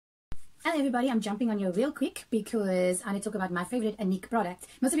Hello everybody, I'm jumping on you real quick because I want to talk about my favorite Annique product.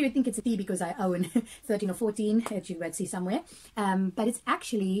 Most of you would think it's a tea because I own 13 or 14, that you would see somewhere. But it's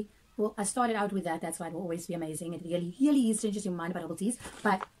actually, well, I started out with that. That's why it will always be amazing. It really changes your mind about herbal teas.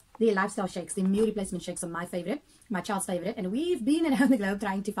 But the lifestyle shakes, the meal replacement shakes are my favorite, my child's favorite. And we've been around the globe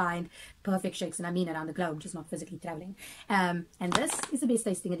trying to find perfect shakes. And I mean around the globe, just not physically traveling. And this is the best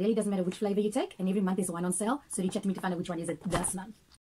tasting. It really doesn't matter which flavor you take. And every month there's one on sale. So reach out to me to find out which one is it this month.